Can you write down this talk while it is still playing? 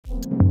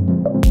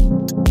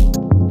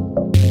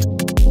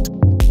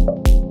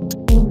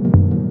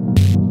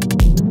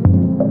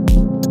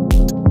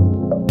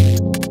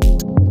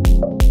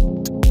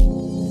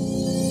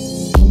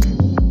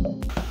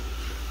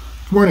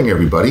Good morning,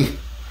 everybody.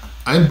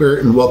 I'm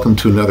Bert, and welcome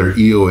to another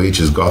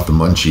EOH's Got the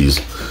Munchies.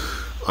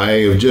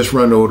 I have just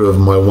run out of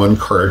my one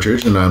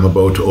cartridge, and I'm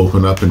about to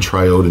open up and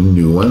try out a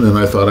new one, and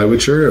I thought I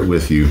would share it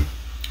with you.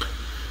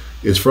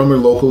 It's from a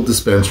local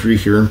dispensary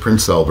here in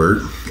Prince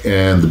Albert,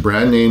 and the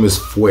brand name is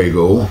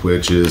Fuego,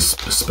 which is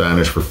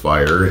Spanish for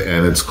fire,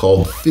 and it's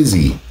called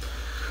Fizzy.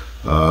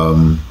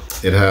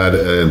 It had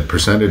a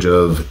percentage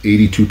of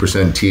 82%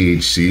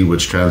 THC,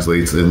 which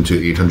translates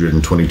into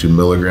 822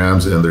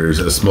 milligrams, and there's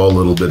a small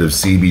little bit of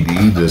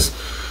CBD, just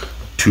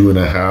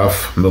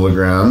 2.5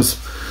 milligrams.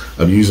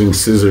 I'm using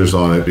scissors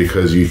on it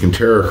because you can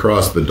tear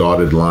across the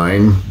dotted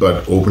line,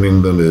 but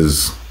opening them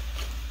is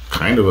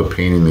kind of a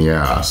pain in the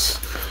ass.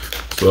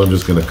 So I'm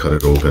just gonna cut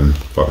it open.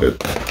 Fuck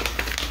it.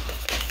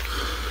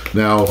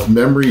 Now, if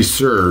memory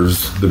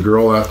serves, the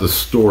girl at the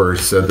store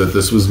said that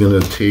this was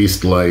gonna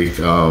taste like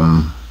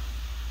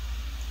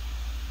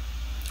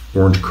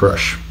Orange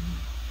Crush.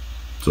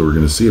 So we're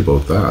gonna see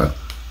about that.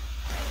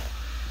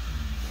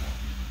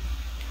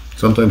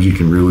 Sometimes you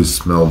can really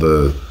smell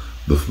the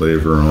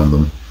flavor on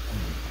them.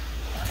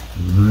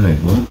 All right,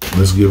 well,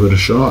 let's give it a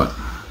shot.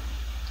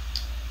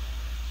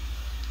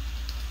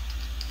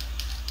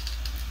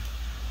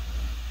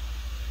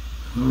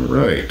 All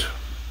right,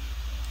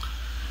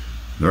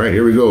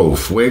 here we go.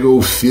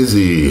 Fuego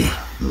Fizzy.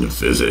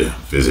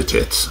 Fizzy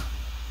tits.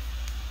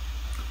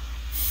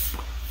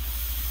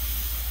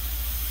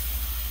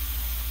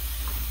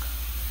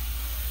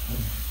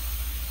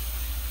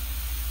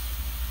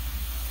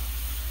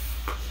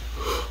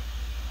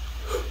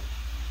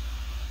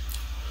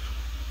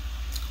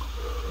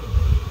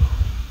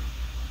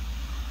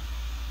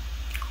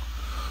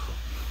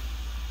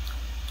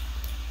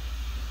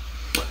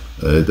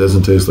 It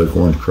doesn't taste like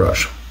Orange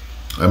Crush.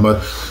 I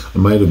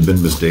might have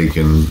been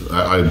mistaken.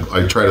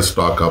 I try to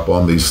stock up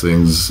on these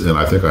things, and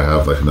I think I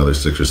have like another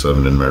 6 or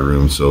 7 in my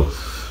room. So,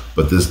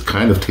 but this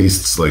kind of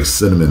tastes like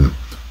cinnamon.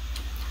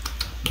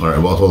 All right,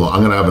 well, hold on.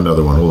 I'm gonna have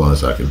another one. Hold on a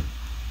second.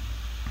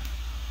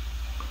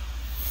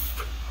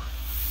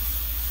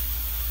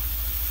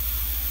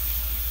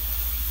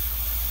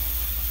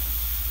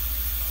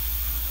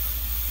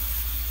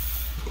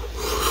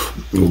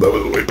 Oh, that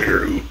was way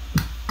bigger.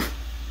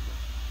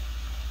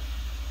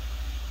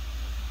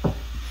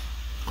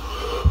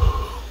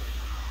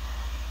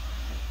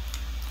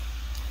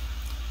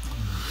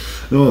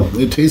 No,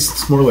 it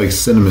tastes more like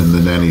cinnamon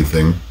than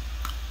anything.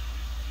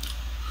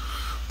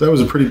 That was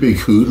a pretty big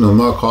hoot, and I'm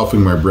not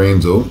coughing my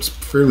brains out. It's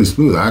fairly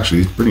smooth,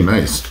 actually. It's pretty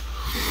nice.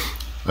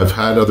 I've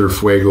had other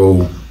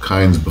Fuego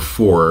kinds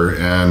before,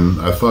 and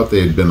I thought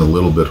they had been a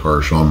little bit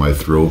harsh on my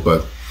throat,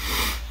 but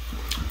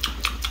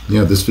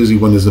yeah, this fizzy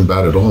one isn't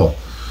bad at all.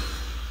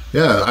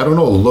 Yeah, I don't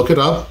know. Look it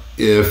up.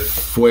 If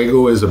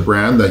Fuego is a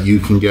brand that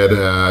you can get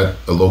at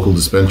a local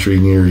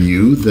dispensary near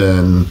you,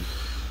 then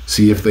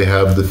see if they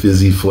have the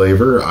fizzy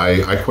flavor.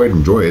 I quite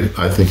enjoy it.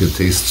 I think it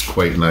tastes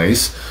quite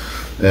nice.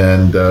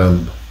 And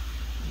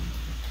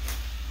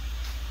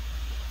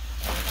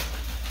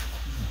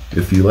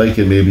if you like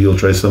it, maybe you'll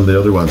try some of the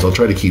other ones. I'll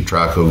try to keep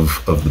track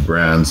of the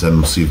brands, and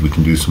we'll see if we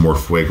can do some more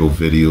Fuego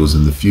videos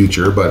in the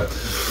future. But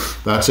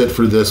that's it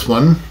for this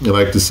one. I'd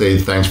like to say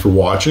thanks for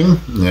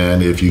watching.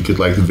 And if you could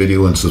like the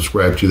video and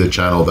subscribe to the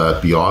channel,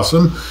 that'd be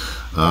awesome.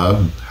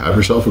 Have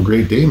yourself a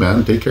great day,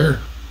 man. Take care.